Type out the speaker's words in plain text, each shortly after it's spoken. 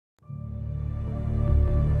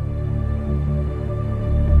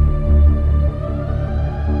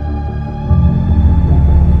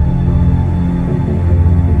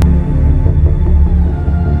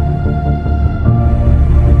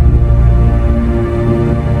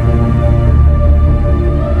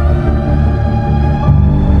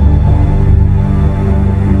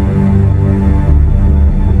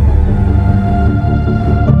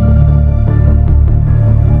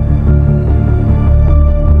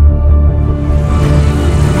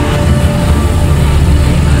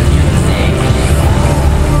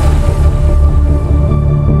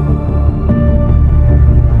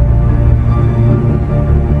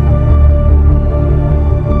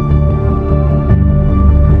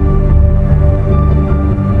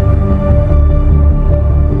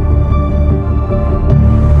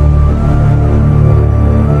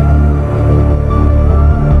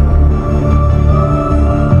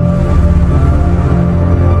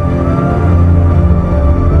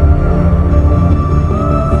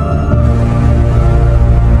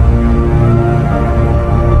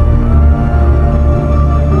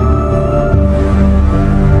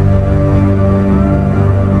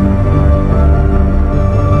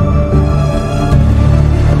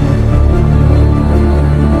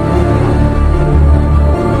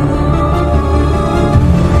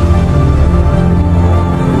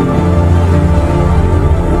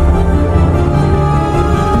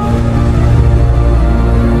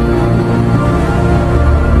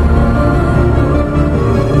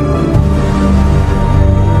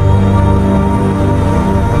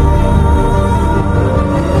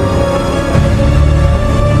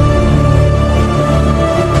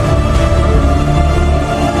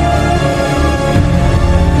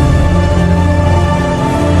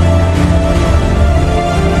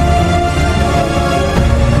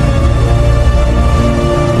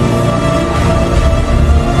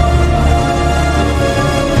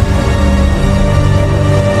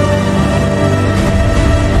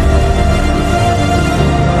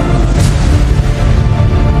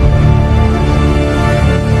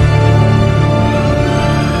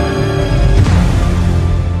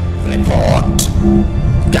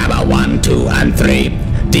Gamma 1, 2, and 3.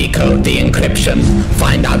 Decode the encryption.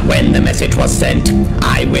 Find out when the message was sent.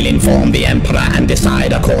 I will inform the Emperor and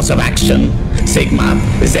decide a course of action. Sigma,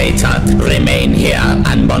 Zeta, remain here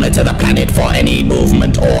and monitor the planet for any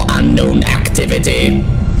movement or unknown activity.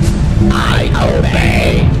 I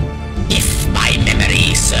obey. If my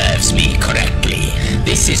memory serves me correctly,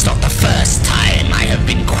 this is not the first time I have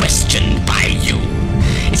been questioned by you.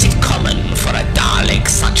 Is it common for a Dalek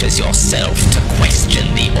such as yourself to question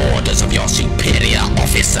the orders of your superior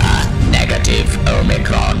officer? Negative,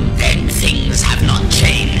 Omicron. Then things have not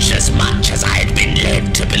changed as much as I had been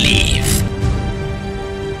led to believe.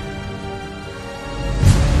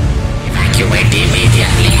 Evacuate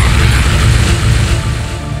immediately.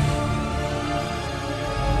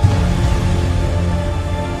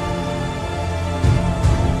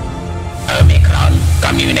 Omicron,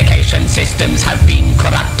 communication systems have been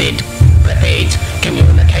corrupted. Repeat,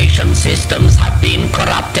 communication systems have been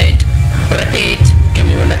corrupted. Repeat,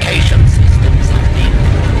 communication systems have been...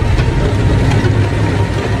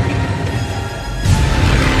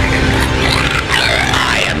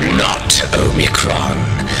 I am not Omicron.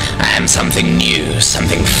 I am something new,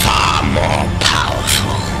 something far more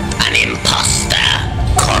powerful. An imposter.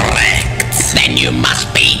 Correct. Then you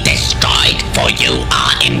must be destroyed, for you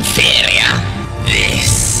are inferior.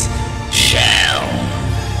 This shell,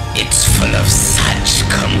 it's full of such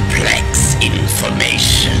complex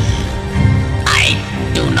information. I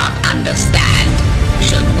do not understand.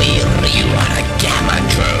 Should we you are a gamma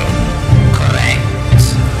drone? Correct.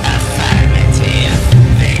 Affirmative.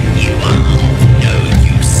 Then you are of no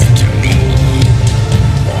use to me.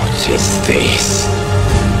 What is this?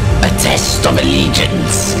 A test of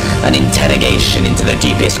allegiance, an interrogation into the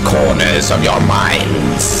deepest corners of your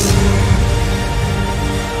minds.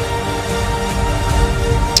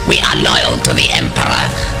 We are loyal to the Emperor.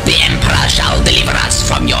 The Emperor shall deliver us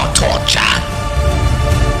from your torture.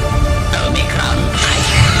 Omicron,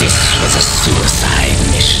 this was a suicide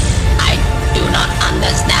mission. I do not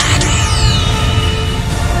understand.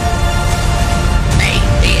 Make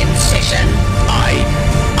the incision.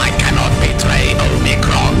 I cannot betray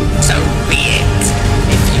Omicron. So be it.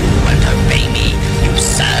 If you won't obey me, you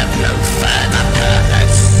serve no further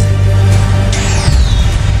purpose.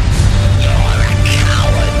 You're a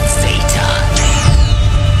coward, Zeta.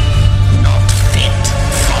 Not fit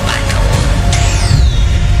for battle.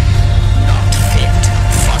 Not fit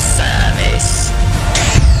for service.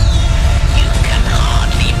 You can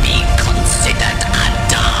hardly be considered a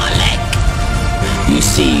Dalek. You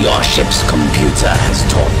see, your ship's computer has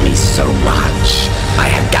taught me so much. I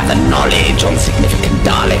have gathered knowledge on significant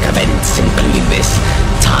Dalek events, including this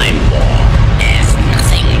time war. There's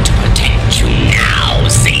nothing to protect you now,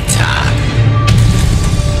 Zeta.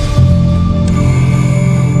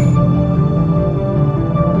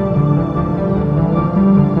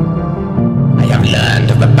 I have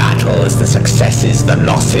learned of the battles, the successes, the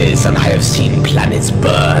losses, and I have seen planets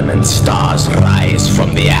burn and stars rise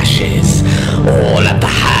from the ashes, all at the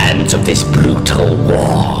hands of this brutal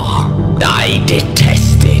war. I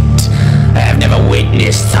detest it. I have never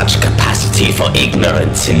witnessed such capacity for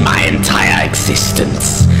ignorance in my entire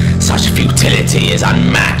existence. Such futility is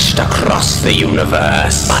unmatched across the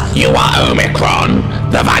universe. But you are Omicron,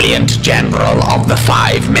 the valiant general of the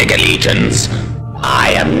 5 Mega-Legions.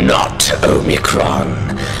 I am not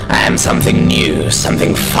Omicron. I am something new,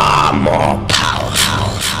 something far more powerful.